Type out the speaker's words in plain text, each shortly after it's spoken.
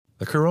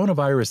The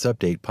Coronavirus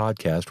Update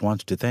podcast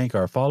wants to thank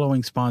our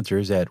following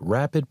sponsors at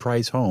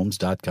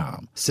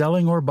RapidPriceHomes.com.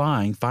 Selling or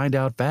buying, find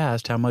out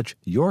fast how much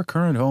your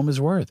current home is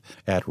worth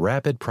at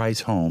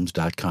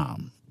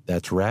RapidPriceHomes.com.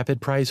 That's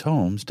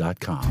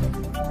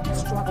RapidPriceHomes.com.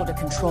 Struggle to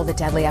control the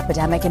deadly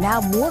epidemic, and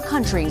now more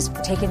countries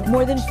are taking.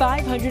 More than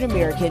 500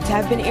 Americans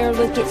have been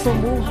airlifted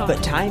from Wuhan,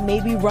 but time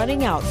may be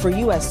running out for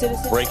U.S.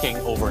 citizens. Breaking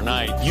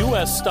overnight,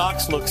 U.S.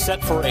 stocks look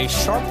set for a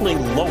sharply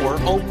lower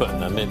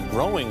open amid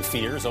growing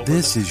fears over.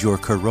 This is your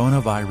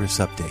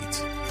Coronavirus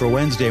Update. For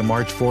Wednesday,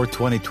 March 4,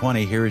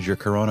 2020, here is your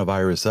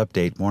Coronavirus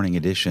Update morning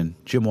edition.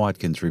 Jim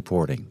Watkins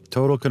reporting.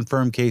 Total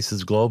confirmed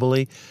cases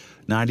globally,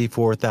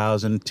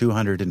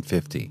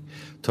 94,250.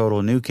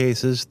 Total new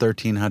cases,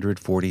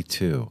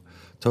 1,342.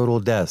 Total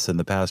deaths in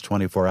the past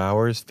 24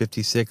 hours,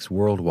 56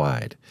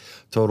 worldwide.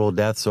 Total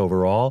deaths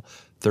overall,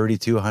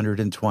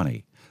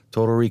 3,220.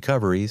 Total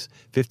recoveries,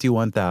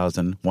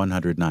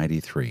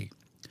 51,193.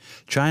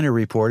 China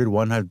reported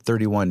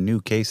 131 new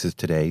cases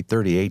today,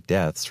 38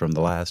 deaths from the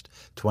last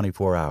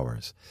 24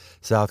 hours.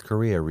 South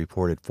Korea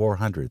reported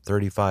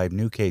 435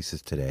 new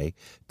cases today,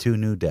 2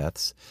 new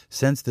deaths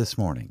since this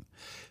morning.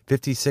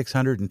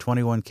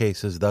 5,621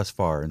 cases thus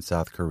far in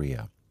South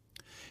Korea.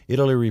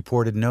 Italy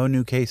reported no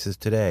new cases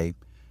today.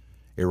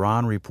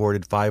 Iran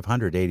reported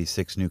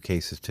 586 new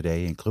cases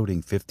today,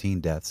 including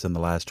 15 deaths in the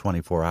last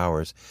 24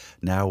 hours,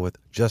 now with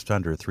just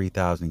under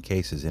 3,000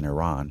 cases in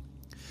Iran.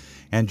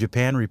 And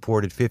Japan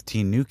reported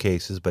 15 new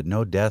cases, but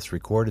no deaths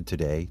recorded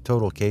today.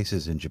 Total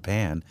cases in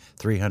Japan,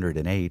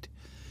 308.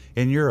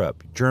 In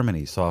Europe,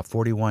 Germany saw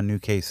 41 new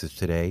cases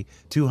today,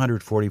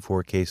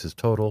 244 cases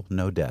total,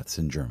 no deaths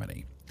in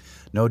Germany.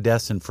 No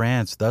deaths in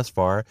France thus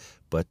far,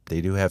 but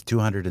they do have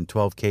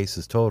 212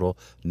 cases total,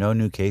 no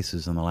new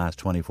cases in the last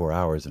 24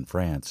 hours in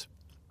France.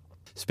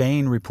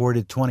 Spain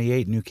reported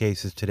 28 new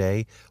cases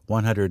today,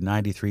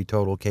 193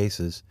 total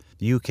cases.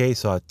 The UK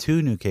saw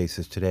 2 new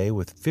cases today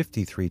with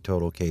 53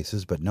 total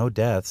cases, but no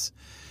deaths.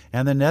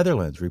 And the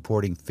Netherlands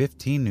reporting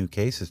 15 new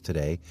cases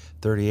today,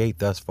 38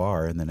 thus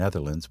far in the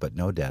Netherlands, but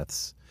no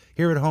deaths.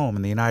 Here at home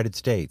in the United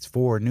States,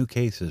 4 new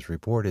cases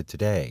reported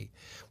today,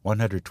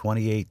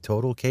 128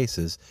 total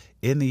cases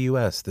in the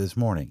U.S. this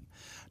morning,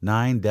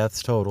 9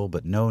 deaths total,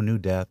 but no new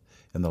death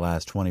in the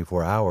last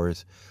 24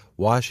 hours.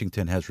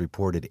 Washington has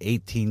reported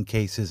 18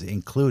 cases,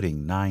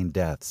 including 9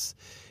 deaths.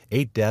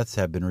 8 deaths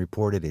have been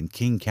reported in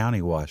King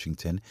County,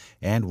 Washington,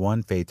 and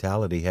 1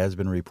 fatality has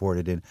been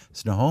reported in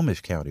Snohomish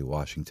County,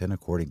 Washington,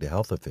 according to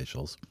health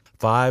officials.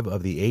 5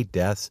 of the 8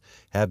 deaths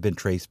have been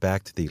traced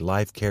back to the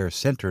Life Care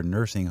Center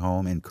nursing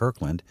home in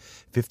Kirkland.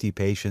 50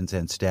 patients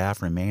and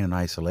staff remain in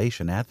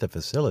isolation at the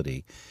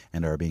facility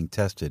and are being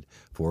tested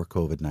for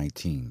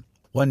COVID-19.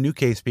 1 new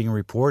case being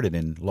reported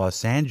in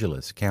Los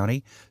Angeles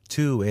County,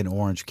 2 in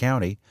Orange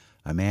County.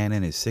 A man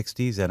in his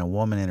 60s and a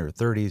woman in her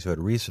 30s who had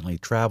recently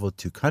traveled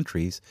to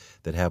countries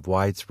that have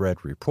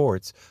widespread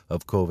reports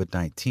of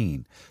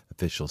COVID-19,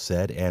 officials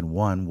said, and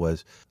 1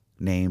 was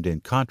named in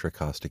Contra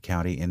Costa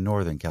County in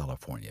Northern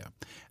California.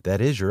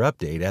 That is your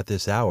update at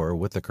this hour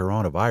with the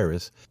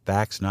coronavirus.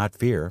 Facts, not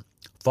fear.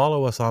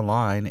 Follow us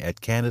online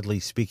at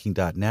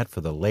candidlyspeaking.net for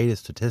the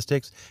latest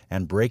statistics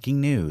and breaking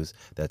news.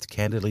 That's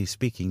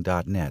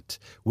candidlyspeaking.net.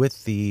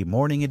 With the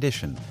morning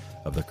edition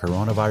of the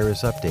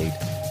Coronavirus Update,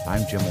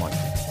 I'm Jim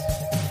Watkins.